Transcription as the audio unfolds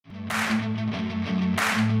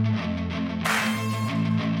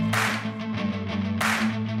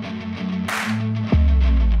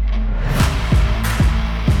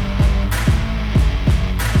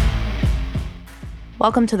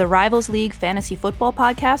Welcome to the Rivals League Fantasy Football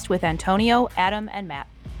Podcast with Antonio, Adam, and Matt.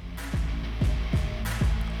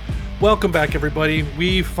 Welcome back, everybody.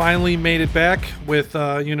 We finally made it back with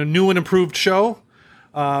new and improved show.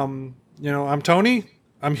 I'm Tony.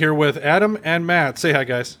 I'm here with Adam and Matt. Say hi,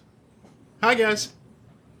 guys. Hi, guys.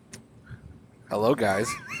 Hello,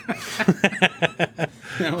 guys.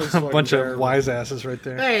 A bunch of wise asses right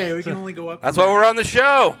there. Hey, we can only go up. That's why we're on the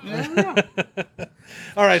show.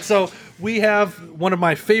 All right, so we have one of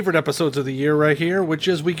my favorite episodes of the year right here, which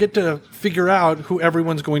is we get to figure out who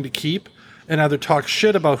everyone's going to keep and either talk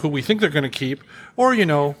shit about who we think they're going to keep or,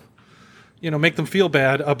 make them feel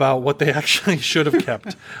bad about what they actually should have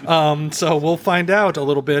kept. So we'll find out a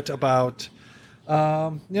little bit about,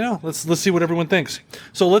 let's see what everyone thinks.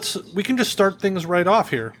 So we can just start things right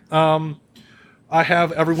off here. I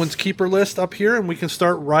have everyone's keeper list up here, and we can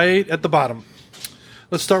start right at the bottom.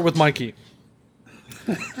 Let's start with Mikey.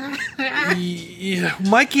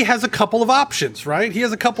 Mikey has a couple of options, right? He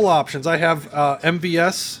has a couple options. I have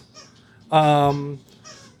MVS,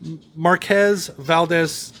 Marquez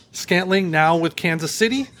Valdez Scantling now with Kansas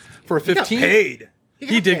City for a 15. He got paid.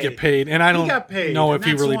 He did get paid, and I don't know if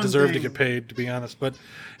he really deserved to get paid, to be honest.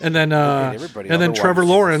 And then Trevor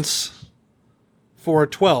Lawrence for a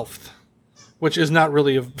 12th, which is not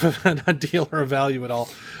really a deal or a value at all.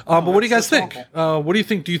 But what do you guys think? What do you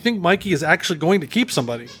think? Do you think Mikey is actually going to keep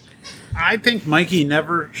somebody? I think Mikey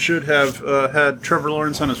never should have had Trevor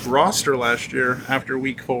Lawrence on his roster last year after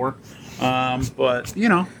week 4. But,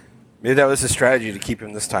 Maybe that was his strategy to keep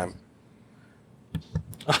him this time.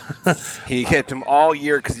 He kept him all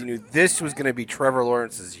year because he knew this was going to be Trevor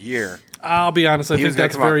Lawrence's year. I'll be honest. I think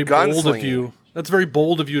that's very bold of you. That's very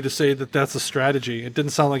bold of you to say that that's a strategy. It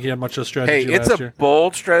didn't sound like he had much of a strategy last year. Hey, it's a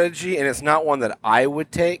bold strategy, and it's not one that I would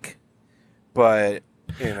take. But,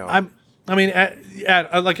 okay,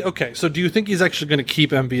 so do you think he's actually going to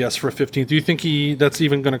keep MVS for 15th? Do you think that's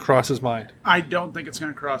even going to cross his mind? I don't think it's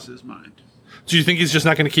going to cross his mind. Do you think he's just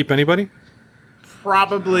not going to keep anybody?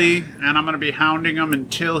 Probably, and I'm going to be hounding him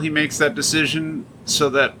until he makes that decision so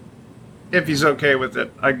that if he's okay with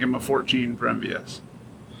it, I give him a 14 for MVS.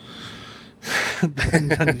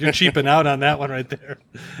 You're cheaping out on that one right there.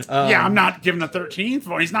 I'm not giving a 13th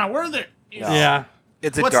for. He's not worth it. Yeah.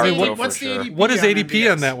 It's a dark throw for sure. What is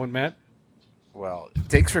ADP on that one, Matt? Well,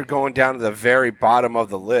 thanks for going down to the very bottom of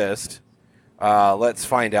the list. Let's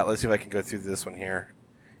find out. Let's see if I can go through this one here.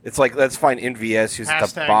 It's like, let's find NVS, who's at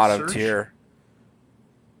the bottom tier.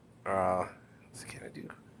 What can I do?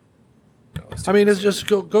 It's just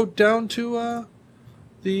go down to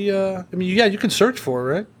you can search for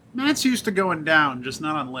it, right? Matt's used to going down, just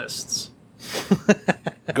not on lists.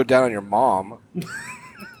 Go down on your mom.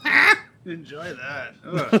 Enjoy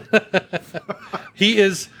that. He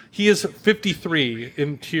is 53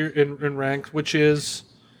 in tier in ranks, which is.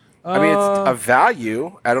 It's a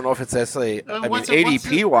value. I don't know if it's necessarily.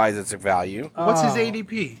 ADP wise, it's a value. What's his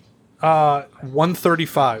ADP?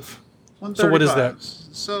 135. So what is that?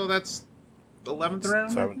 So that's 11th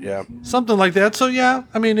round. So, yeah, something like that. So yeah,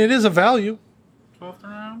 it is a value. 12th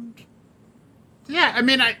round. Yeah,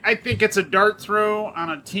 I think it's a dart throw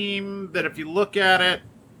on a team that if you look at it,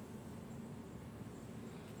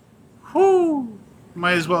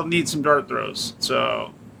 might as well need some dart throws.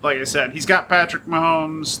 So, like I said, he's got Patrick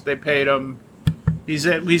Mahomes. They paid him. He's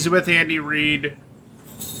with Andy Reid.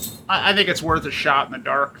 I think it's worth a shot in the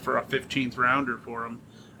dark for a 15th rounder for him.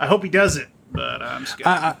 I hope he does it, but I'm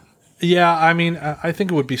skeptical. I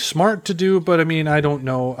think it would be smart to do, but I don't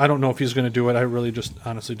know. I don't know if he's going to do it. I really just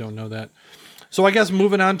honestly don't know that. So I guess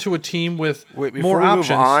moving on to a team with more options.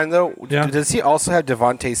 Move on, though, does he also have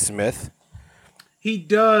Devontae Smith? He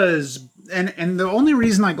does, and the only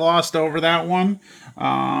reason I glossed over that one,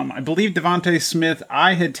 I believe Devontae Smith,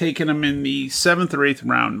 I had taken him in the 7th or 8th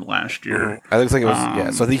round last year. I looks like it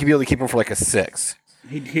was, so I think he'd be able to keep him for like a 6.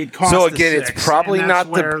 He'd cost so again, a 6, it's probably and not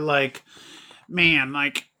where,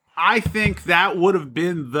 I think that would have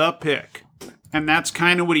been the pick. And that's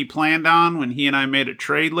kind of what he planned on when he and I made a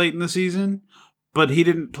trade late in the season. But he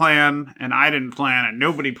didn't plan, and I didn't plan, and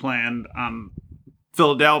nobody planned on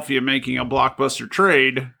Philadelphia making a blockbuster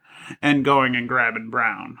trade and going and grabbing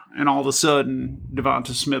Brown. And all of a sudden,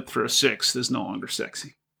 Devonta Smith for a 6th is no longer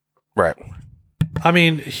sexy. Right.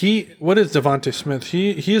 What is Devontae Smith?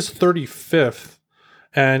 He is 35th,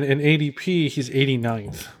 and in ADP, he's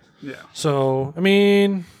 89th. Yeah. So,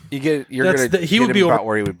 he would be about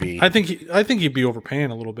where he would be. I think he'd be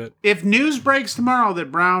overpaying a little bit. If news breaks tomorrow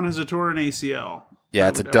that Brown has a torn ACL,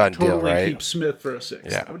 it's a done deal, right? Keep Smith for a 6th.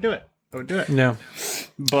 Yeah. I would do it. I would do it. Yeah.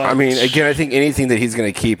 But I mean, again, I think anything that he's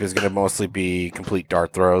going to keep is going to mostly be complete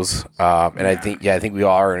dart throws. And I think we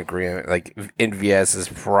all are in agreement. Like NVS is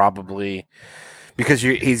probably because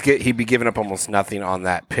he'd be giving up almost nothing on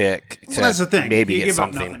that pick. Well, that's the thing. Maybe you get give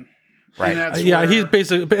up something. nothing. Right. Yeah, he's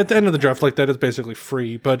basically at the end of the draft like that. It's basically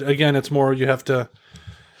free. But again, it's more you have to.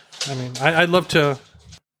 I mean, I'd love to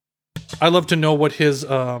know what his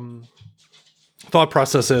thought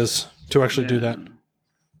process is to actually do that.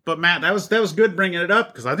 But Matt, that was good bringing it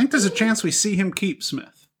up because I think there's a chance we see him keep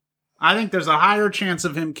Smith. I think there's a higher chance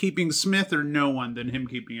of him keeping Smith or no one than him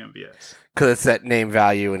keeping MVS. Because it's that name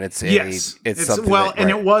value and it's something. Well, and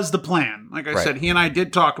it was the plan. Like I said, he and I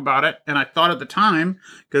did talk about it, and I thought at the time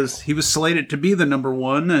because he was slated to be the number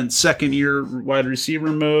 1 and second year wide receiver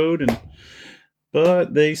mode,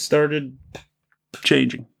 but they started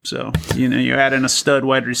changing. So you add in a stud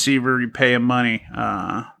wide receiver, you pay him money.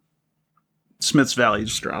 Smith's value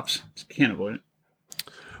just drops. Can't avoid it.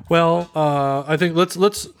 Well, I think let's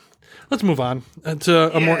move on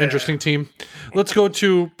to a more interesting team. Let's go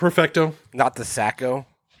to Perfecto. Not the Sacco.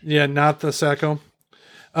 Yeah, not the Sacco.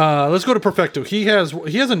 Let's go to Perfecto. He has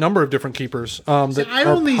a number of different keepers that I are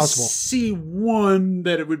only possible. see one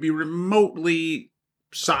that it would be remotely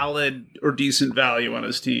solid or decent value on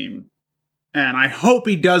his team, and I hope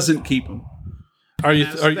he doesn't keep him. Who you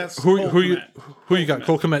Cole got?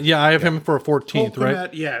 Cole Kmet. Yeah, I have him for a 14th, Cole right? Kmet,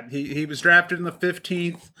 yeah, he was drafted in the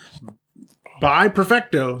 15th by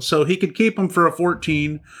Perfecto, so he could keep him for a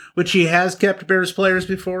 14, which he has kept Bears players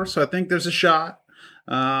before, so I think there's a shot.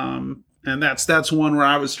 And that's one where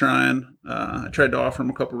I was trying. I tried to offer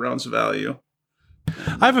him a couple rounds of value.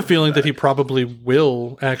 I have a feeling that he probably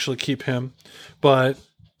will actually keep him, but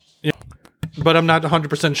I'm not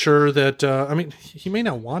 100% sure that. I mean, he may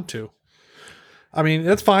not want to. I mean,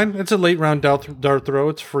 that's fine. It's a late round dart throw.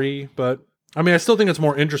 It's free, but I mean, I still think it's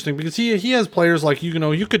more interesting because he has players like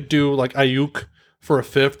you could do like Ayuk for a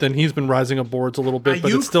 5th, and he's been rising up boards a little bit,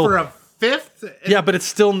 but it's still for a 5th. Yeah, but it's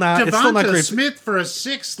still not. It's still not great. Smith for a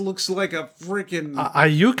 6th looks like a freaking.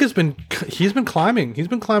 Ayuk has been climbing. He's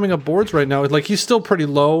been climbing up boards right now. Like he's still pretty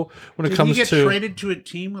low when it comes to. Did he get traded to a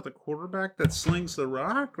team with a quarterback that slings the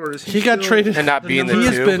rock, or is he got traded and not being the he two?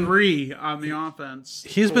 has been 3 on the offense.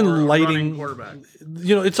 He's been lighting quarterback.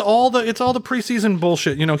 It's all the preseason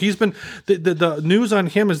bullshit. He's been the news on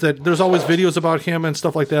him is that there's always videos about him and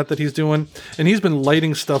stuff like that he's doing, and he's been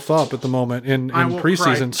lighting stuff up at the moment in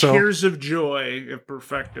preseason. So tears of joy if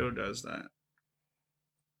Perfecto does that.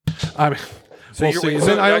 I mean, we'll see. And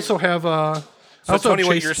then I also have. So Tony,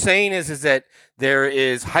 what you're saying is that there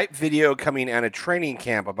is hype video coming at a training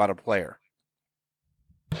camp about a player.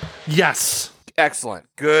 Yes. Excellent.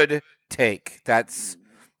 Good take. That's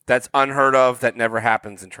unheard of. That never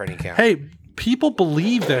happens in training camp. Hey, people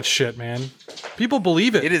believe that shit, man. People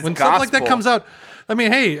believe it. It is when gospel. Stuff like that comes out. I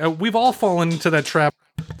mean, hey, we've all fallen into that trap.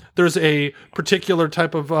 There's a particular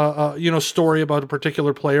type of story about a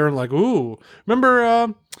particular player, and like, ooh, remember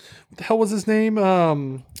what the hell was his name?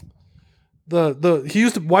 He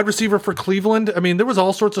used wide receiver for Cleveland. I mean, there was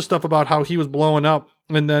all sorts of stuff about how he was blowing up,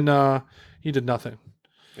 and then he did nothing.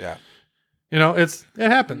 Yeah. It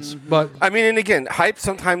happens. Mm-hmm. But I mean, and again, hype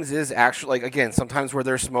sometimes is actually sometimes where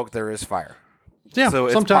there's smoke, there is fire. yeah, So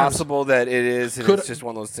it's sometimes. possible that it is, and it's just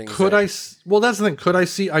one of those things. Well, that's the thing. Could I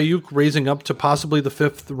see Ayuk raising up to possibly the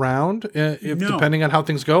 5th round, depending on how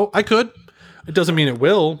things go? I could. It doesn't mean it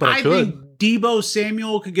will, but I could. think Deebo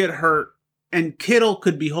Samuel could get hurt, and Kittle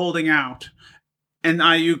could be holding out, and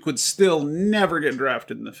Ayuk would still never get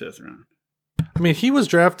drafted in the 5th round. I mean, he was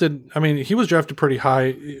drafted pretty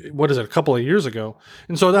high. What is it? A couple of years ago,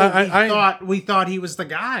 and so that we thought he was the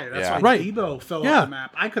guy. That's why Right. Deebo fell Yeah. off the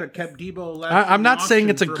map. I could have kept Deebo left. I'm not saying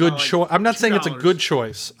it's a good choice. I'm not saying it's a $2. good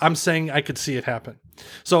choice. I'm saying I could see it happen.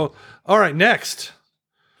 So, all right, next,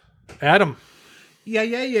 Adam.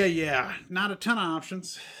 Yeah. Not a ton of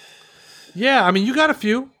options. Yeah, I mean, you got a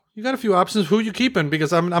few. You got a few options. Who you keeping?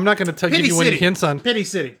 Because I'm not going to give you any hints on. Pity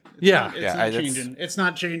City. Yeah. It's not changing. It's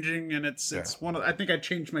not changing, and it's one of. I think I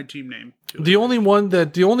changed my team name. The only one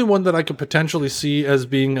that I could potentially see as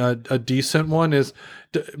being a decent one is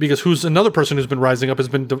because who's another person who's been rising up has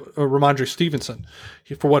been Ramondre Stevenson.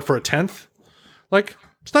 For a 10th? Like,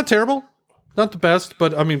 it's not terrible, not the best,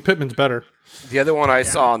 but I mean Pittman's better. The other one I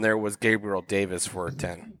saw on there was Gabriel Davis for a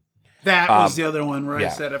 10. That was the other one where yeah. I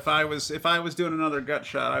said if I was doing another gut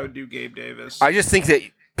shot, I would do Gabe Davis. I just think that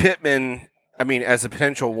Pittman, I mean, as a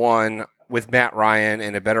potential one with Matt Ryan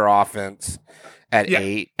and a better offense at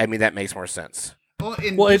 8, I mean, that makes more sense.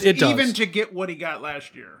 It does. Even to get what he got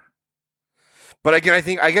last year. But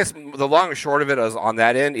again, I guess the long and short of it is on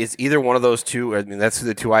that end is either one of those two. I mean, that's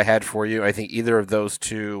the two I had for you. I think either of those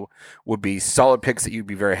two would be solid picks that you'd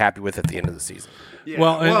be very happy with at the end of the season. Yeah.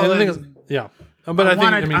 Well, and the thing is, yeah. But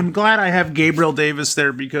I'm glad I have Gabriel Davis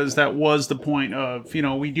there because that was the point of,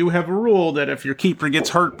 we do have a rule that if your keeper gets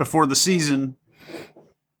hurt before the season,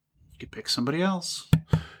 you can pick somebody else.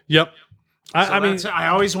 Yep. I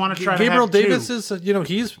always want to try Gabriel to have Davis two.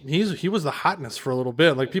 is he was the hotness for a little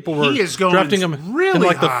bit. Like people were He is going drafting him really in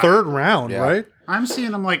like high. the 3rd round, right? I'm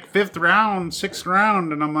seeing him like 5th round, 6th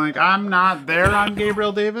round, and I'm like, I'm not there on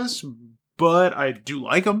Gabriel Davis, but I do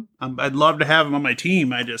like him. I'd love to have him on my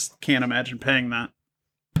team. I just can't imagine paying that.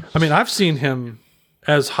 I mean, I've seen him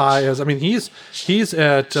as high as he's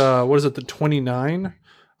at what is it, the 29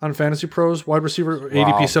 on Fantasy Pros wide receiver,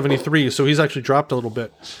 ADP 73. So he's actually dropped a little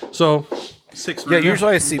bit. So 6th Yeah, round.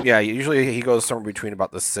 usually I see. Yeah, usually he goes somewhere between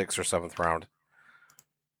about the 6th or 7th round.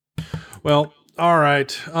 Well, all right.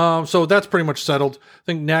 So that's pretty much settled. I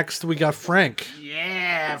think next we got Frank,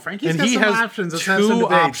 Yeah, Frankie's and got he some has options. Let's have some 2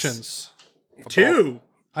 debates. options. 2.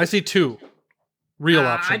 I see 2 real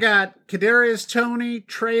options. I got Kadarius Toney,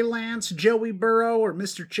 Trey Lance, Joey Burrow, or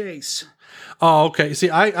Mr. Chase. Oh, okay. See,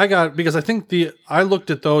 I got, because I think I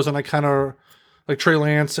looked at those and I kind of like Trey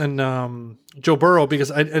Lance and Joe Burrow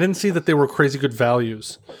because I didn't see that they were crazy good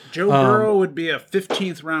values. Joe Burrow would be a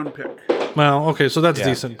 15th round pick. Well, okay, so that's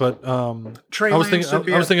decent, but Trey I was Lance would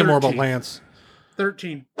be I was thinking more about 13th. Lance.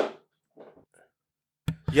 13.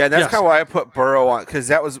 Yeah, that's Yes. kind of why I put Burrow on, because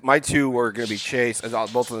that was my 2 were going to be Chase,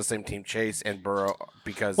 both on the same team, Chase and Burrow,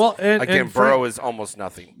 because and Burrow Frank- is almost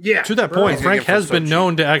nothing. Yeah. To that Burrow. point, Frank He's gonna has get been so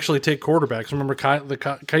known to actually take quarterbacks. Remember,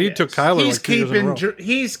 Caillou took Kyler He's like 2 years in a row.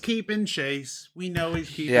 he's keeping Chase. We know he's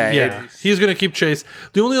keeping Yeah, Chase. he's going to keep Chase.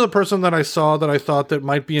 The only other person that I saw that I thought that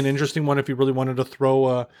might be an interesting one if you really wanted to throw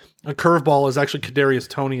a curveball is actually Kadarius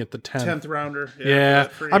Toney at the 10th. 10th rounder. Yeah,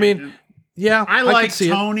 free I mean, agent. yeah, I could like see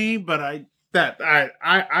it. Toney, but I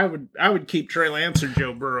would keep Trey Lance or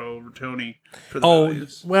Joe Burrow over Toney for the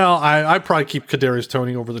values. Well, I'd probably keep Kadarius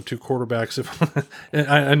Toney over the 2 quarterbacks. If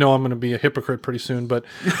I know I'm going to be a hypocrite pretty soon, but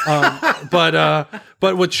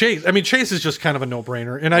with Chase, I mean, Chase is just kind of a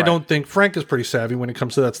no-brainer, and I don't think Frank is pretty savvy when it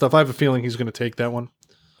comes to that stuff. I have a feeling he's going to take that one.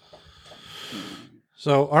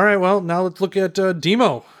 So, all right, well, now let's look at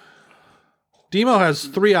Demo. Demo has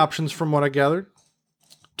 3 options from what I gathered.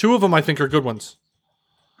 2 of them I think are good ones.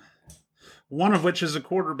 One of which is a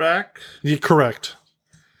quarterback, Yeah, correct.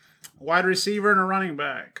 wide receiver, and a running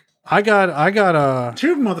back. I got a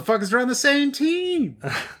 2 motherfuckers are on the same team.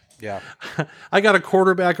 Yeah. I got a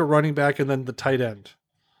quarterback, a running back, and then the tight end.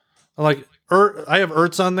 I have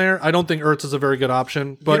Ertz on there. I don't think Ertz is a very good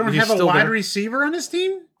option, but You don't he's have a still wide there. receiver on his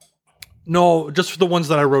team? No, just for the ones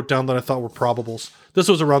that I wrote down that I thought were probables. This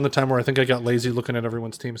was around the time where I think I got lazy looking at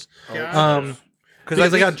everyone's teams.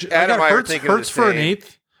 Because I got Hurts for an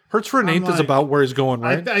 8th. Hurts for an 8th is about where he's going,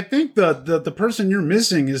 right? I think the person you're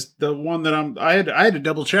missing is the one that I had to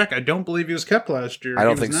double check. I don't believe he was kept last year. I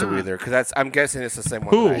don't He was think so not. either, because I'm guessing it's the same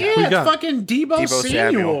one. Who? that I Yeah, had. Who you it's got? fucking Deebo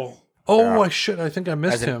Samuel. Oh, I think I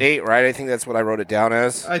missed As him. an 8, right? I think that's what I wrote it down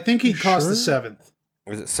as. I think he cost the sure? 7th.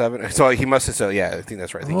 Was it 7? So he must have said, yeah, I think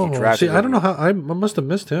that's right. I think he Oh, drafted see, I him. don't know how I must have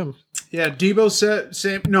missed him. Yeah, Debo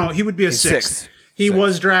said no, he would be a He's 6th. sixth. He Sixth.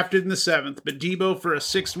 was drafted in the 7th, but Debo for a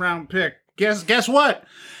 6th round pick. Guess what?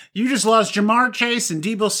 You just lost Jamar Chase and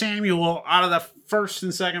Debo Samuel out of the 1st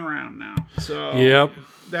and 2nd round now. So Yep.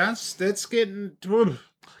 that's getting.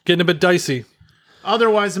 Getting a bit dicey.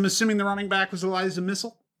 Otherwise, I'm assuming the running back was Elijah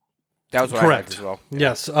Missile, Oh, That was what correct. I had as well.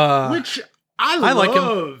 Yes. which I like him.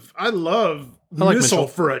 love. I love like Missile Mitchell.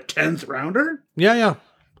 for a 10th rounder. Yeah.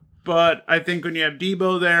 But I think when you have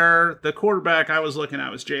Debo there, the quarterback I was looking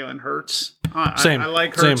at was Jalen Hurts. Same. I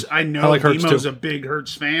like Hurts. Same. I know I like Hurts Demo's too. a big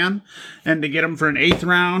Hurts fan, and to get him for an 8th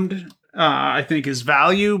round, I think is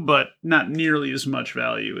value, but not nearly as much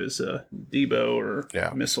value as Debo or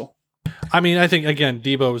Missile. I mean, I think again,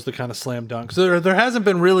 Debo is the kind of slam dunk. So there hasn't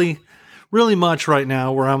been really much right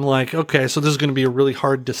now where I'm like, okay, so this is going to be a really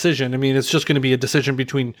hard decision. I mean, it's just going to be a decision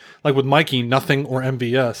between, like with Mikey, nothing or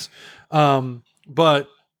MVS. But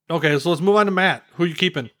okay, so let's move on to Matt. Who are you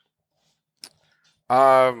keeping?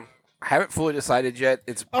 I haven't fully decided yet.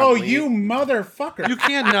 You motherfucker! You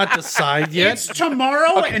can't not decide yet. It's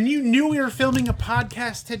tomorrow, and you knew we were filming a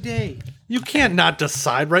podcast today, You can't not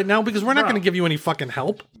decide right now because we're not Bro. going to give you any fucking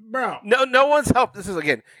help. bro. No one's helped. This is,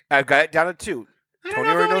 again, I've got it down to 2. I don't Tony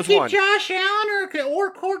know if I already want knows to keep one. Josh Allen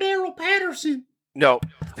or Cordero Patterson. No.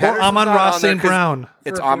 Well, I'm on Patterson's not Ross there St. 'cause Brown.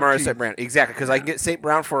 It's For a Amon 15. St. Brown. Exactly, because I can get St.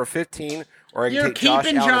 Brown for a 15, or I can You're take Josh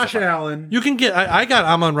keeping Allen. Josh Allen. You can get. I got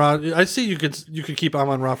Amon Ra. I see you could keep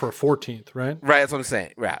Amon Ra for a 14th, right? Right, that's what I'm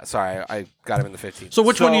saying. Yeah, sorry, I got him in the 15th. So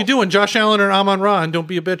which one are you doing, Josh Allen or Amon Ra? And don't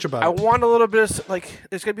be a bitch about it. I want a little bit of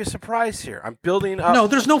there's gonna be a surprise here. I'm building up. No,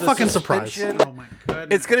 there's no the fucking surprise. suspension. Oh my goodness.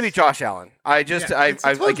 It's gonna be Josh Allen.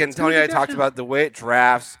 Again, Tony and I talked about the way it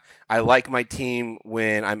drafts. I like my team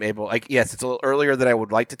when I'm able. Yes, it's a little earlier than I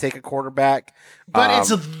would like to take a quarterback, But it's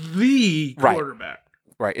the quarterback.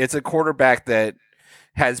 Right, it's a quarterback that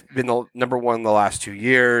has been the number one the last 2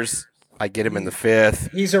 years. I get him in the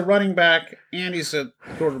 5th. He's a running back and he's a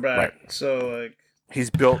quarterback. Right. So He's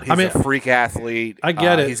built. He's a freak athlete. I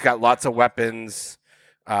get it. He's got lots of weapons.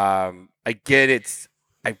 I get it.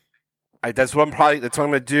 That's what I'm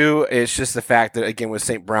going to do. It's just the fact that again with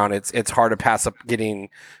St. Brown, it's hard to pass up getting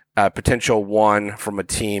potential one from a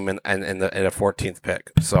team and a 14th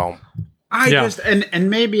pick. So and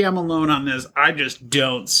maybe I'm alone on this. I just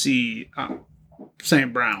don't see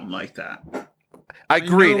St. Brown like that. I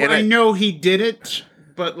agree. I know he did it,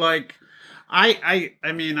 but like I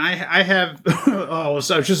mean I have so I was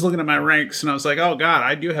just looking at my ranks and I was like, oh god,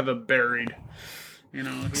 I do have a buried.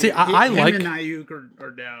 See, I like him and Ayuk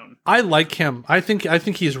are down. I like him. I think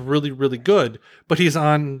he's really, really good, but he's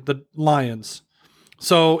on the Lions.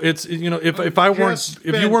 So it's if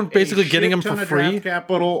you weren't basically getting him for free, draft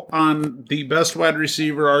capital on the best wide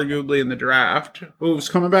receiver arguably in the draft, who's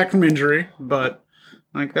coming back from injury, but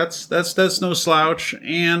like that's no slouch.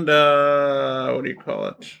 And what do you call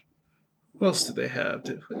it? Who else did they have?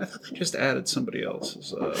 I thought they just added somebody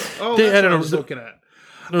else's. They that's added what I was looking at.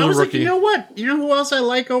 I was like, you know what? You know who else I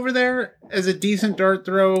like over there as a decent dart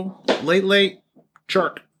throw? Late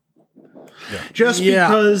Chark. Yeah. Just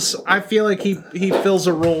because I feel like he fills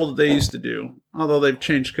a role that they used to do. Although they've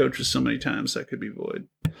changed coaches so many times, that could be void.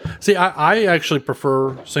 See, I actually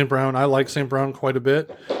prefer St. Brown. I like St. Brown quite a bit.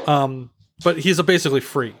 But he's basically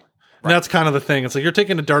free. And that's kind of the thing. It's like you're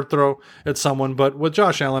taking a dart throw at someone, but with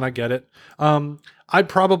Josh Allen, I get it. I don't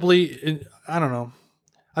know.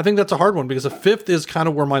 I think that's a hard one because the 5th is kind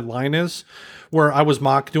of where my line is, where I was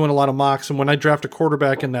doing a lot of mocks. And when I draft a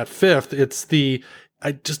quarterback in that 5th,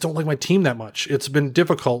 I just don't like my team that much. It's been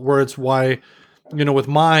difficult where it's why, with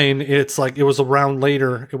mine, it's like it was a round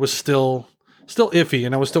later. It was still iffy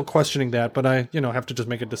and I was still questioning that, but I, have to just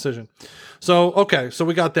make a decision. So, okay. So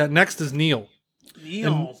we got that. Next is Neil.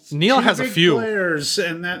 Neil has a few players,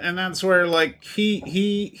 and that's where like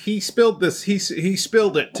he spilled this. He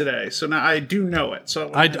spilled it today, so now I do know it.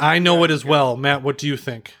 So I know it as well. Matt, what do you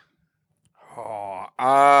think?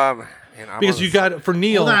 Because you got for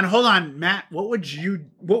Neil. Hold on, Matt. What would you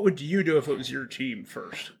do if it was your team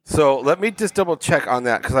first? So let me just double check on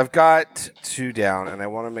that because I've got 2 down, and I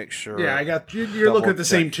want to make sure. Yeah, I got. You're looking at the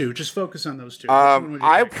same 2. Just focus on those 2. Man,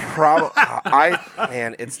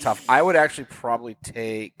 it's tough. I would actually probably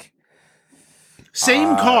take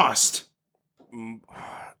same cost.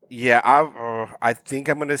 Yeah, I think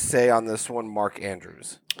I'm going to say on this one, Mark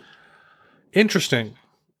Andrews. Interesting.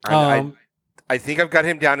 I think I've got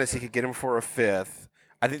him down as he could get him for a 5th.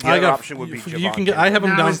 I think the other option would be Javonte. You can get. I have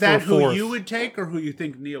him down is that for a 4th. Who you would take, or who you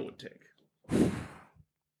think Neil would take?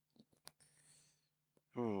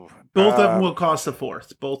 Both of them will cost a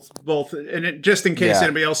 4th. Both, and just in case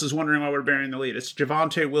anybody else is wondering why we're bearing the lead, it's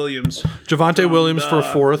Javonte Williams. Javonte Williams for a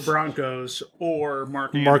 4th. Broncos or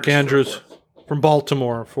Mark Andrews from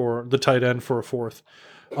Baltimore for the tight end for a 4th.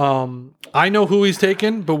 I know who he's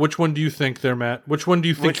taken, but which one do you think there, Matt? Which one do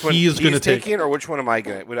you think he is going to take? Or which one am I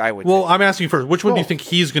going to? Well, I'm asking you first. Which one do you think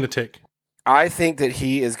he's going to take? I think that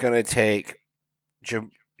he is going to take. I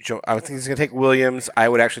think he's going to take Williams. I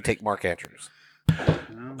would actually take Mark Andrews.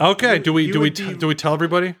 Okay. Do we tell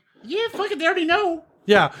everybody? Yeah, fuck it. They already know.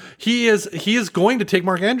 Yeah, he is going to take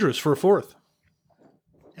Mark Andrews for a 4th.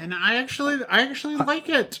 And I actually like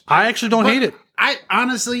it. I actually don't hate it. I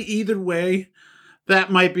honestly, either way.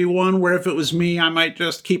 That might be one where if it was me, I might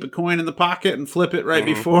just keep a coin in the pocket and flip it right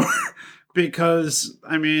before. Because,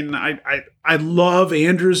 I mean, I love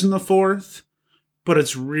Andrews in the 4th, but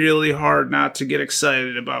it's really hard not to get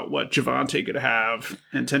excited about what Javonte could have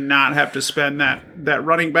and to not have to spend that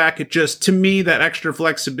running back. It just, to me, that extra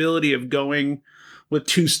flexibility of going with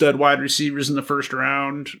 2 stud wide receivers in the 1st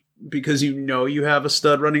round because you have a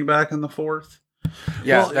stud running back in the 4th.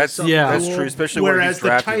 Yeah, that's true, especially whereas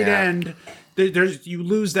the tight end... you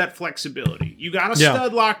lose that flexibility. You got a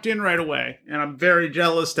stud locked in right away, and I'm very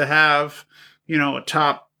jealous to have, a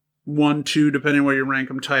top 1, 2, depending where you rank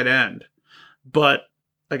them, tight end. But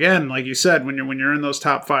again, like you said, when you're in those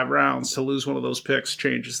top 5 rounds, to lose one of those picks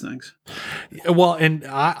changes things. Well, and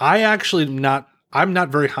I actually I'm not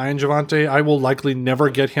very high in Javonte. I will likely never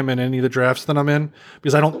get him in any of the drafts that I'm in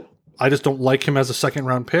because I I just don't like him as a second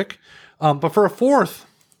round pick. But for a fourth,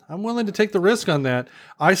 I'm willing to take the risk on that.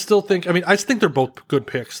 I think they're both good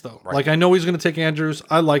picks though. Right. Like I know he's going to take Andrews.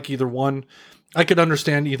 I like either one. I could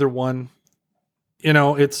understand either one. You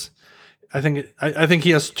know, I think he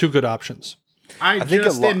has two good options.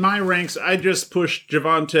 In my ranks, I just pushed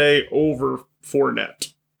Javonte over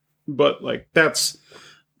Fournette, but like that's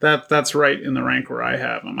right in the rank where I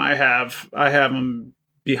have him. I have him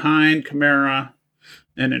behind Kamara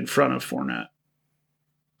and in front of Fournette.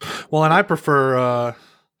 Well, and I prefer.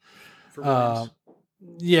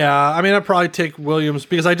 Yeah, I mean, I'd probably take Williams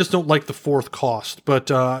because I just don't like the fourth cost. But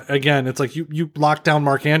again, it's like you lock down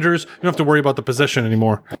Mark Andrews, you don't have to worry about the position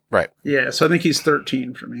anymore. Right. Yeah, so I think he's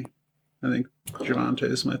 13 for me. I think Javonte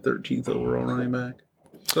is my 13th overall running back.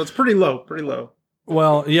 So it's pretty low,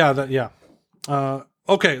 Well, yeah,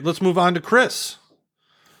 okay, let's move on to Chris.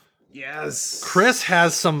 Yes. Chris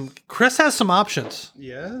has some options.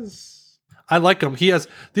 Yes. I like him. These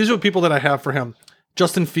are the people that I have for him.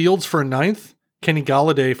 Justin Fields for a 9th, Kenny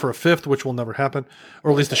Golladay for a 5th, which will never happen,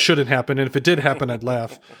 or at least it shouldn't happen. And if it did happen, I'd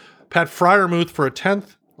laugh. Pat Freiermuth for a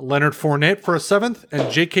 10th, Leonard Fournette for a 7th,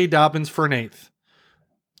 and J.K. Dobbins for an 8th.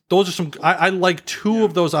 Those are some. I like two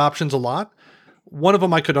of those options a lot. One of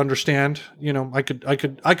them I could understand. You know, I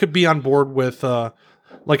could be on board with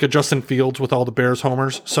like a Justin Fields with all the Bears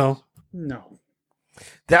homers. So no,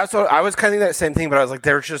 that's what I was kind of thinking that same thing, but I was like,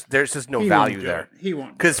 there's just no value there. He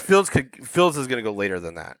won't because Fields is going to go later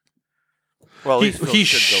than that. Well, he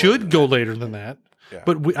should go later than that. Yeah.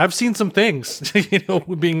 But I've seen some things, you know,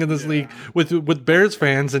 being in this league with Bears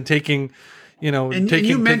fans and taking, you know, and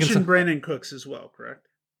you mentioned Brandon Cooks as well, correct?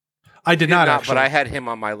 I did not actually, but I had him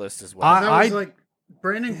on my list as well. I was like,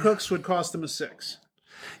 Brandon Cooks would cost him a 6.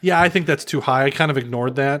 Yeah, I think that's too high. I kind of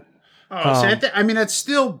ignored that. Oh, I mean, that's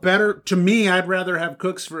still better to me. I'd rather have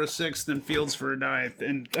Cooks for a 6th than Fields for a 9th.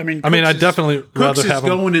 And I'd definitely rather have him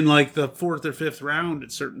going in like the 4th or 5th round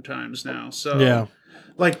at certain times now. So yeah,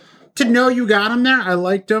 like to know you got him there, I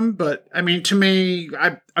liked him, but I mean, to me,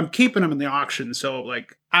 I'm keeping him in the auction. So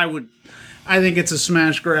like, I think it's a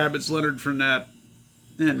smash grab. It's Leonard Fournette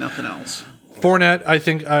and nothing else. Fournette, I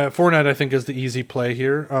think is the easy play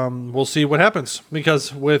here. We'll see what happens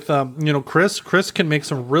because with Chris can make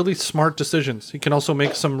some really smart decisions. He can also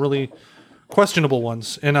make some really questionable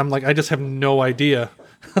ones, and I'm like, I just have no idea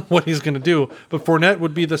what he's going to do. But Fournette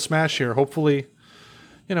would be the smash here. Hopefully,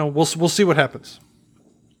 you know, we'll see what happens.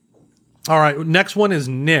 All right, next one is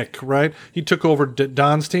Nick. Right, he took over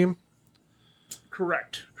Don's team.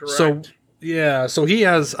 Correct. So he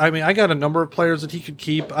has. I mean, I got a number of players that he could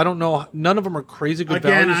keep. I don't know. None of them are crazy good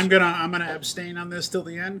values. I'm gonna abstain on this till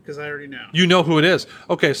the end because I already know. You know who it is.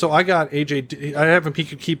 Okay, so I got AJ. I have him. He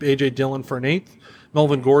could keep AJ Dillon for an 8th,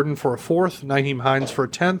 Melvin Gordon for a 4th, Nyheim Hines for a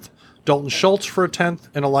 10th, Dalton Schultz for a 10th,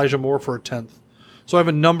 and Elijah Moore for a 10th. So I have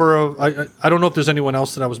a number of. I don't know if there's anyone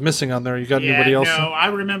else that I was missing on there. You got anybody else? No, I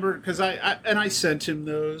remember because I sent him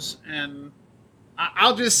those, and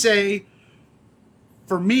I'll just say,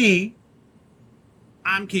 for me,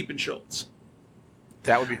 I'm keeping Schultz.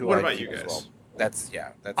 That would be who. What about you guys? Well. That's.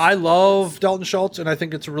 I love Dalton Schultz, and I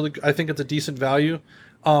think it's a decent value.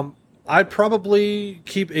 I'd probably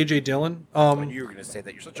keep AJ Dillon. You were going to say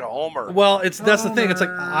that you're such a homer. Well, that's the thing. It's like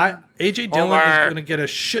AJ Dillon is going to get a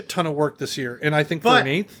shit ton of work this year, and I think for an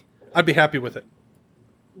 8th, I'd be happy with it.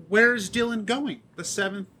 Where's Dillon going? The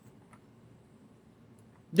 7th?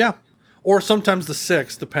 Yeah, or sometimes the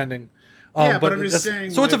 6th, depending. But I'm just saying.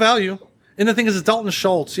 So it's a value. And the thing is, it's Dalton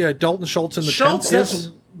Schultz. Yeah, Dalton Schultz in the 10th. That's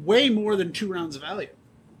way more than 2 rounds of value.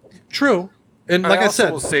 True. And like I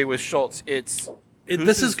said, will say with Schultz,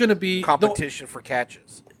 this is going to be competition for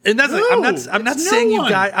catches. And that's I'm not saying you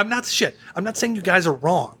guys. I'm not saying you guys are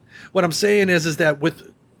wrong. What I'm saying is that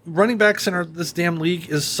with running backs in this damn league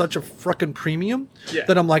is such a fucking premium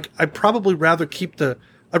that I'm like, I'd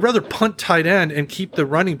rather punt tight end and keep the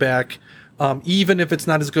running back, even if it's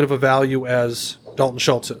not as good of a value as Dalton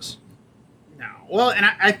Schultz is. Well, and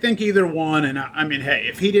I think either one, and I mean, hey,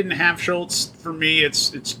 if he didn't have Schultz, for me, it's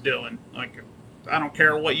Dillon. Like, I don't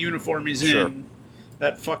care what uniform he's in,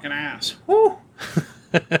 that fucking ass. Woo!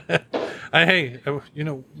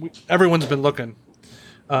 Everyone's been looking.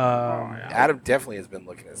 Adam definitely has been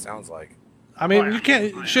looking, it sounds like. I mean, you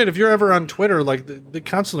can't, if you're ever on Twitter, like, they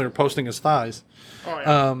constantly are posting his thighs. Oh,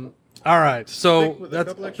 yeah. All right, so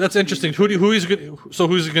that's interesting. Who's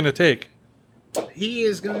he going to take? He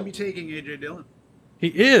is going to be taking AJ Dillon. He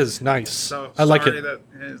is nice. So I like it. That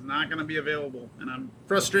is not going to be available, and I'm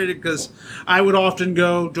frustrated because I would often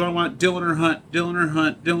go, "Do I want Dillon or Hunt? Dillon or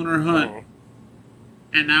Hunt? Dillon or Hunt?" Oh.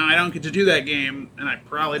 And now I don't get to do that game, and I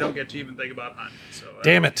probably don't get to even think about Hunt. So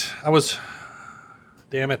damn it!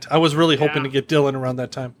 Damn it! I was really hoping Yeah. to get Dylan around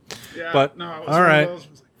that time. Yeah, But, no, it was all one of right. those, I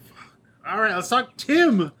was like, fuck. All right, let's talk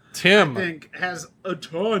Tim. Tim, I think has a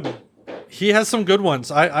ton. he has some good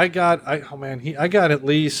ones. I got at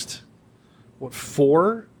least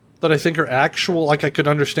 4 that I think are actual. Like I could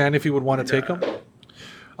understand if he would want to take them.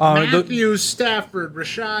 Matthew Stafford,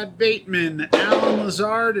 Rashad Bateman, Alan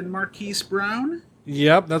Lazard, and Marquise Brown.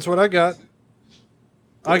 Yep, that's what I got.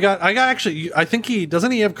 I got actually. I think he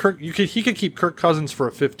doesn't. He have Kirk. He could keep Kirk Cousins for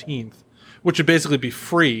a 15th, which would basically be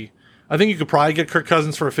free. I think you could probably get Kirk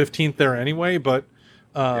Cousins for a 15th there anyway, but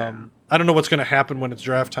I don't know what's going to happen when it's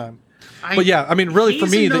draft time. But yeah, I mean, really for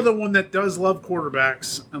me, he's another one that does love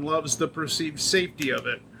quarterbacks and loves the perceived safety of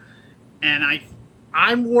it. And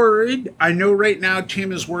I'm worried. I know right now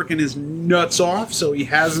Tim is working his nuts off, so he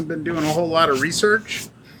hasn't been doing a whole lot of research.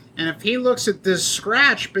 And if he looks at this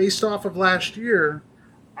scratch based off of last year,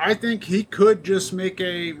 I think he could just make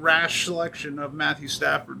a rash selection of Matthew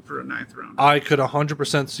Stafford for a 9th round. I could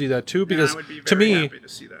 100% see that too, because I would be to very me, happy to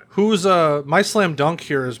see that. who's my slam dunk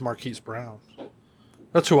here is Marquise Brown.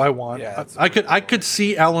 That's who I want. Yeah, I could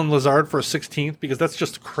see Alan Lazard for a 16th because that's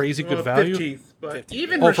just crazy good value. 15th, but 15th.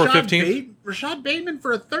 even Oh, for Rashad, 15th? Rashad Bateman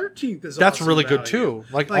for a 13th is That's awesome really good value. too.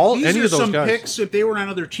 Like these any are of those some guys. picks. If they were on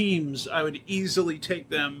other teams, I would easily take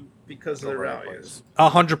them because of their values.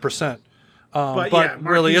 100%. But, But yeah,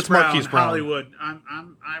 really, it's Marquise Brown. Hollywood.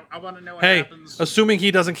 I want to know what Hey, happens. assuming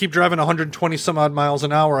he doesn't keep driving 120 some odd miles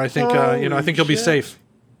an hour, I think I think he'll be shit. safe.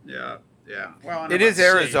 Yeah. Well, I know It is about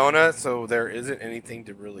safe. Arizona, so there isn't anything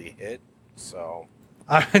to really hit. So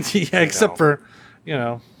Except for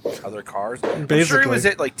other cars. I'm sure Basically. he was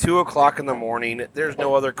at like 2:00 in the morning. There's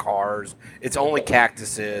no other cars. It's only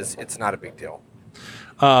cactuses. It's not a big deal.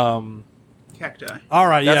 Cacti. All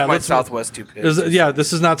right, That's yeah. my let's- Southwest 2 pitch.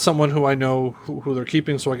 This is not someone who I know who they're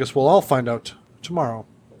keeping, so I guess we'll all find out tomorrow.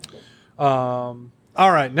 All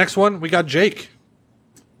right, next one we got Jake.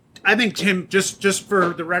 I think Tim. Just for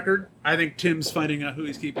the record, I think Tim's finding out who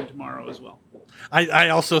he's keeping tomorrow as well. I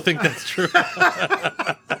also think that's true.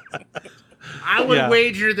 I would Yeah.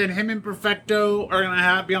 wager that him and Perfecto are going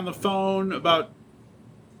to be on the phone about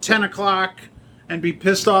 10 o'clock and be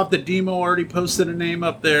pissed off that Demo already posted a name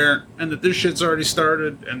up there and that this shit's already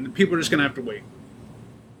started and people are just going to have to wait.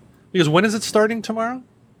 Because when is it starting tomorrow?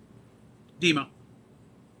 Demo.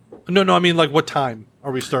 No, I mean like what time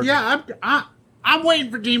are we starting? Yeah, I'm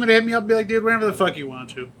waiting for Demo to hit me up and be like, dude, whenever the fuck you want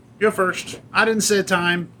to. You're first. I didn't say a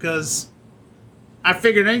time because I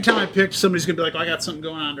figured anytime I picked, somebody's going to be like, oh, I got something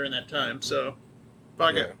going on during that time. So,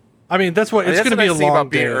 fuck it. I mean that's what it's That's going to the be a nice thing long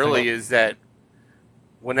about being day. I early think. is that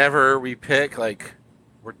whenever we pick, like,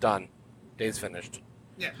 we're done. Day's finished.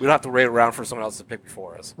 Yeah. We don't have to wait around for someone else to pick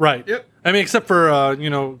before us. Right. Yep. I mean, except for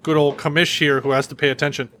good old Kamish here who has to pay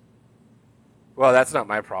attention. Well, that's not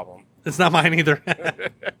my problem. It's not mine either.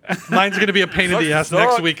 Mine's going to be a pain in the ass Suck.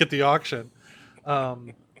 next week at the auction.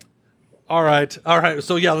 All right.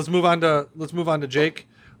 So yeah, let's move on to Jake.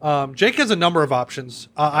 Jake has a number of options.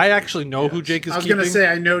 I actually know who Jake is I was keeping. going to say,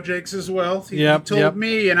 I know Jake's as well. He Yep, told yep.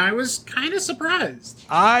 me, and I was kind of surprised.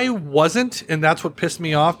 I wasn't, and that's what pissed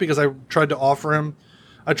me off because I tried to offer him.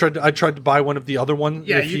 I tried to buy one of the other ones.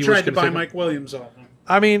 Yeah, if he you was tried to gonna buy take it. Mike Williams off him.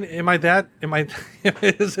 I mean, is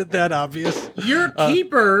it that obvious? Your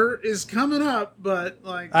keeper is coming up, but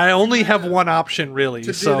like I only have one option really.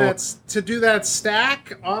 to do that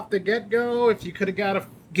stack off the get go. If you could have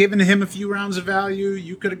given him a few rounds of value,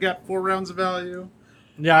 you could have got 4 rounds of value.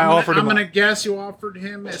 Yeah, I offered him. I'm gonna guess you offered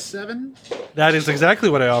him a 7 That is exactly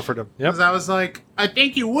what I offered him. Yep. because I was like, I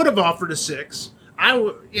think you would have offered a 6.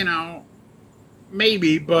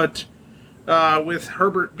 Maybe, but with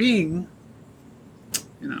Herbert being,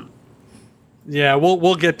 Yeah,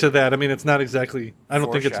 we'll get to that. I mean, it's not exactly. I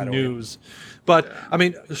don't think it's Foreshadowing. news, but I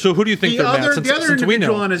mean, so who do you think the they're other Matt? the other Since we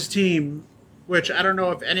individual know, on his team, which I don't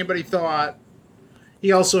know if anybody thought,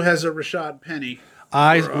 he also has a Rashad Penny.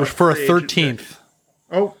 for a free agent 13th.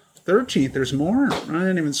 Oh, 13th. There's more. I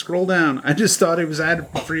didn't even scroll down. I just thought he was added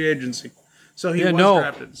for free agency. So he was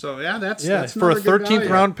drafted. So yeah, that's for a another good 13th value.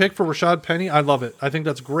 round pick for Rashad Penny. I love it. I think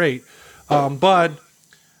that's great. But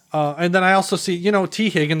and then I also see T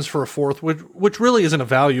Higgins for a 4th, which really isn't a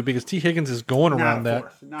value because T Higgins is going around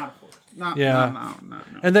that. Not a 4th. Not, Yeah. No.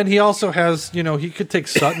 And then he also has he could take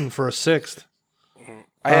Sutton for a 6th.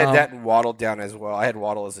 I had that and Waddle down as well. I had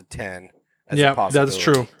Waddle as a 10. As a Yeah, possibility. that's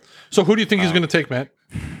true. So who do you think he's going to take, Matt?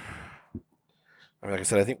 I mean, like I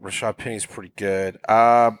said, I think Rashad Penny's pretty good.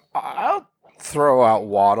 I'll throw out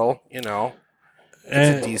Waddle. It's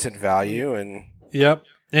a decent value, and Yep.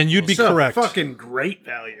 And you'd be It's a correct. fucking great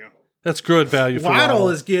value. That's good value for Waddle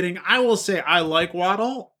is getting. I will say I like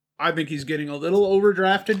Waddle. I think he's getting a little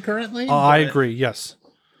overdrafted currently. I but agree. Yes.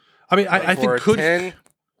 I mean, I think could 10,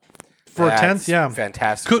 for a 10th, yeah,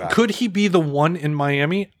 fantastic. Could he be the one in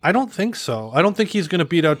Miami? I don't think so. I don't think he's going to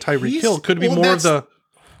beat out Tyreek Hill. Could he be more of the?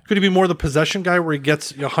 Could he be more the possession guy where he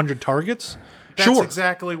gets 100 targets? That's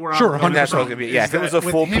exactly where sure, I'm. That's what it's gonna be. Yeah, if it was a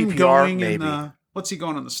full PPR, maybe. What's he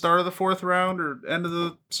going in the start of the 4th round or end of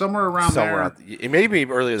the somewhere around there? It may be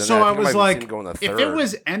earlier than that. So I was like, going the if it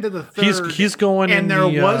was end of the 3rd, he's going, and there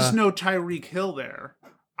was no Tyreek Hill there,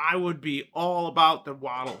 I would be all about the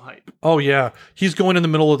Waddle hype. Oh yeah, he's going in the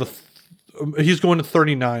middle of the. He's going to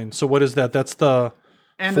 39. So what is that? That's the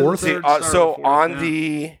end 4th. So on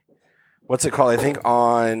the. What's it called? I think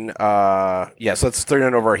on so it's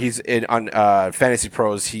 39 over. He's in on Fantasy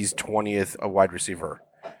Pros. He's 20th a wide receiver.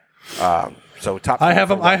 So top. I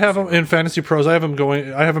have him in Fantasy Pros. I have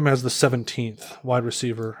him as the 17th wide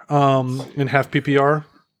receiver. In half PPR.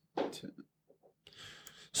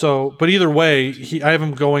 So, but either way, I have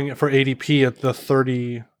him going for ADP at the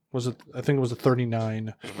 30. I think it was a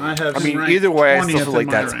 39. Either way, I still feel like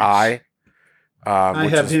that's high. I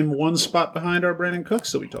have him one spot behind our Brandon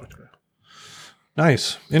Cooks that we talked about.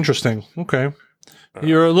 Nice, interesting. Okay,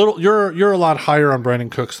 you're a lot higher on Brandon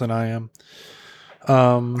Cooks than I am.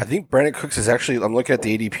 I think Brandon Cooks is actually. I'm looking at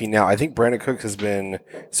the ADP now. I think Brandon Cooks has been.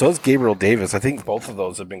 So is Gabriel Davis. I think both of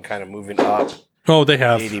those have been kind of moving up. Oh, they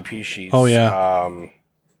have the ADP sheets. Oh yeah.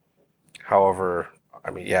 However,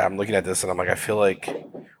 I mean, yeah, I'm looking at this and I'm like, I feel like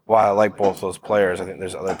while I like both those players, I think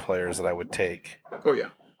there's other players that I would take. Oh yeah.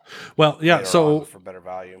 Well, yeah. So for better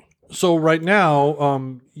value. So right now,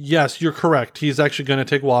 yes, you're correct. He's actually going to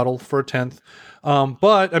take Waddle for a 10th.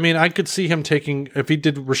 But I mean, I could see him taking. If he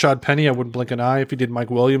did Rashad Penny, I wouldn't blink an eye. If he did Mike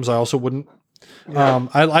Williams, I also wouldn't.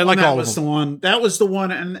 I like all of them. That was the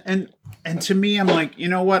one, and to me, I'm like, you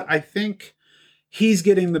know what? I think he's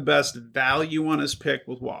getting the best value on his pick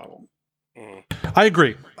with Waddle. I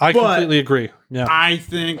agree. I completely agree. Yeah. I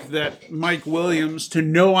think that Mike Williams, to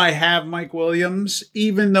know I have Mike Williams,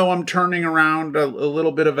 even though I'm turning around a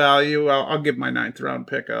little bit of value, I'll give my 9th round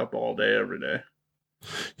pick up all day, every day.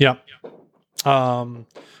 Yeah. All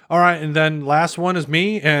right. And then last one is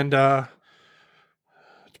me. And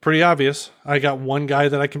it's pretty obvious. I got one guy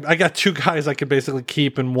I got 2 guys I could basically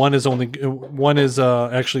keep. And one is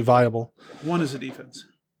actually viable. One is a defense.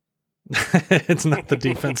 It's not the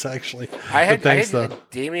defense, actually. I had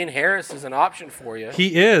Damian Harris is an option for you.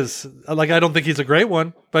 He is. I don't think he's a great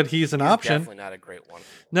one, but he's an option. Definitely not a great one.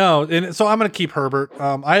 No, and so I'm going to keep Herbert.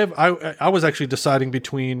 I was actually deciding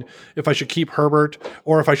between if I should keep Herbert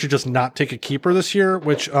or if I should just not take a keeper this year,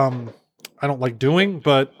 which I don't like doing,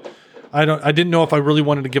 but I didn't know if I really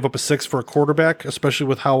wanted to give up a 6 for a quarterback, especially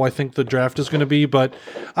with how I think the draft is going to be, but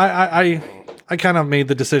I kind of made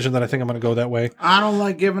the decision that I think I'm going to go that way. I don't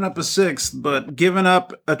like giving up a 6th, but giving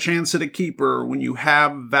up a chance at a keeper when you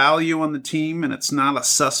have value on the team and it's not a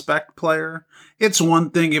suspect player. It's one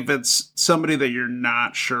thing if it's somebody that you're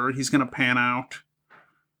not sure he's going to pan out.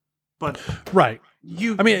 But right.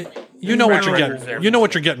 You know what you're getting. You know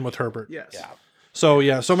what you're getting with Herbert. Yes. Yeah. So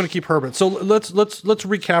I'm going to keep Herbert. So let's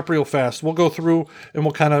recap real fast. We'll go through and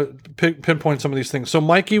we'll kind of pinpoint some of these things. So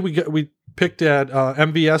Mikey, we picked at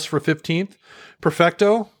MVS for 15th.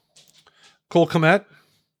 Perfecto, Cole Kmet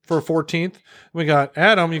for a 14th. We got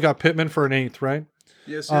Adam. You got Pittman for an 8th, right?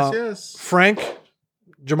 Yes. Frank,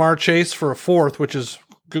 Jamar Chase for a 4th, which is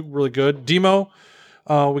good, really good. Demo,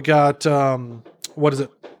 we got what is it?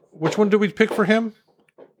 Which one did we pick for him?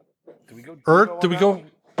 Did we go? Did we go?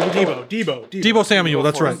 Debo Samuel.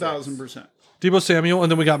 That's right. 1,000%. Debo Samuel,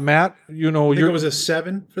 and then we got Matt. I think it was a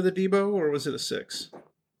 7 for the Debo, or was it a 6?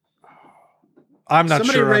 I'm not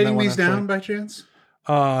Somebody sure. Somebody writing one, these actually. down by chance?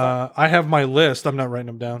 I have my list. I'm not writing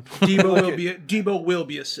them down. Debo will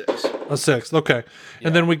be a 6. A 6th, okay. Yeah.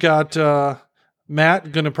 And then we got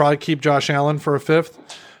Matt, going to probably keep Josh Allen for a 5th.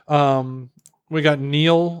 We got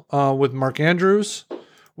Neil with Mark Andrews.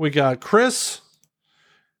 We got Chris.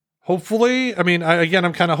 Hopefully, I mean,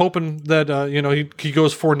 I'm kind of hoping that he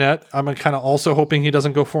goes Fournette. I'm kind of also hoping he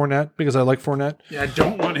doesn't go Fournette because I like Fournette. Yeah, I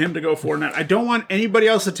don't want him to go Fournette. I don't want anybody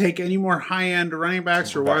else to take any more high-end running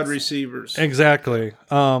backs or wide receivers. Exactly.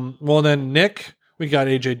 Well, then Nick, we got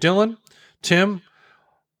AJ Dillon, Tim.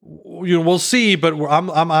 We'll see, but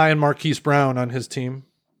I'm eyeing Marquise Brown on his team.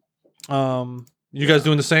 You guys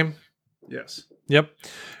doing the same? Yes. Yep.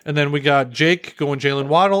 And then we got Jake going Jalen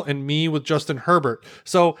Waddle and me with Justin Herbert.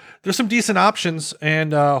 So there's some decent options,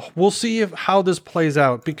 and we'll see how this plays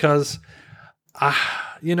out because,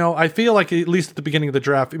 I feel like at least at the beginning of the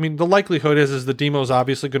draft, I mean, the likelihood is the Demo's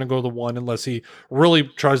obviously going to go the 1 unless he really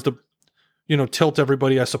tries to tilt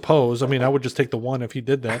everybody, I suppose. I mean, I would just take the 1 if he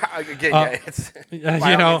did that. Again,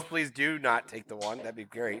 by all means, please do not take the 1. That'd be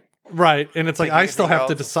great. Right, and it's like I still have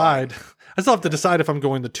to decide. I still have to decide if I'm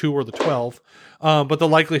going the 2 or the 12. But the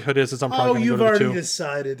likelihood is I'm probably going to go to the 2. You've already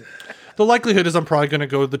decided. The likelihood is I'm probably going to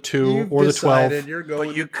go the 2 or the 12. You're going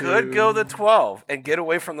but you could go the 12 and get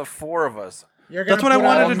away from the 4 of us. That's what I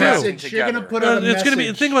wanted to do. You're going to put out a it's going to be.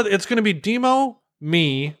 message. Think about it. It's going to be Demo,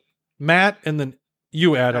 me, Matt, and then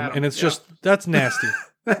you, Adam, and it's just that's nasty.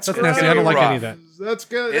 That's nasty. I don't like any of that. That's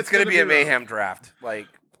good. It's going to be a mayhem draft. Like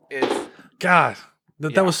it's God.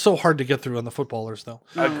 That was so hard to get through on the footballers, though.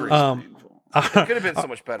 Agreed. It could have been so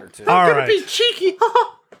much better too. All I'm right. gonna be cheeky.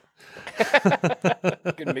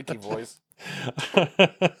 Good Mickey voice.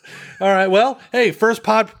 All right. Well, hey, first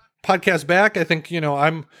podcast back. I think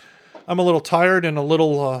I'm a little tired and a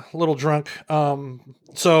little drunk.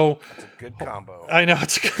 So That's a good combo. I know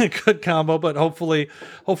it's a good combo, but hopefully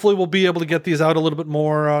we'll be able to get these out a little bit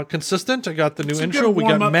more consistent. I got the new intro. We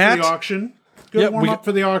got Matt. For the auction. Good warm up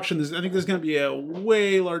for the auction. I think there's going to be a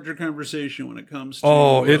way larger conversation when it comes to.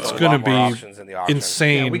 Oh, it's going to be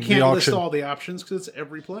insane. Yeah, we can't list all the options because it's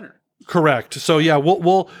every player. Correct. So yeah,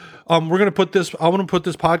 we're going to put this. I want to put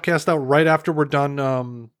this podcast out right after we're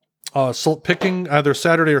done picking either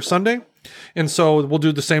Saturday or Sunday, and so we'll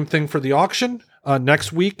do the same thing for the auction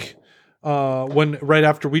next week. Right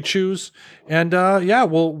after we choose, and then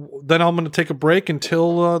I'm going to take a break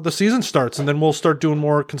until the season starts, and then we'll start doing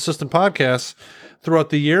more consistent podcasts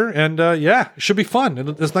throughout the year, and it should be fun.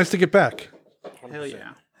 It's nice to get back. 100%.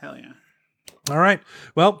 Hell yeah. All right,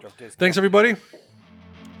 well, thanks everybody.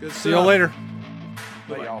 Good See you all later.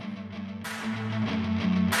 Bye, y'all.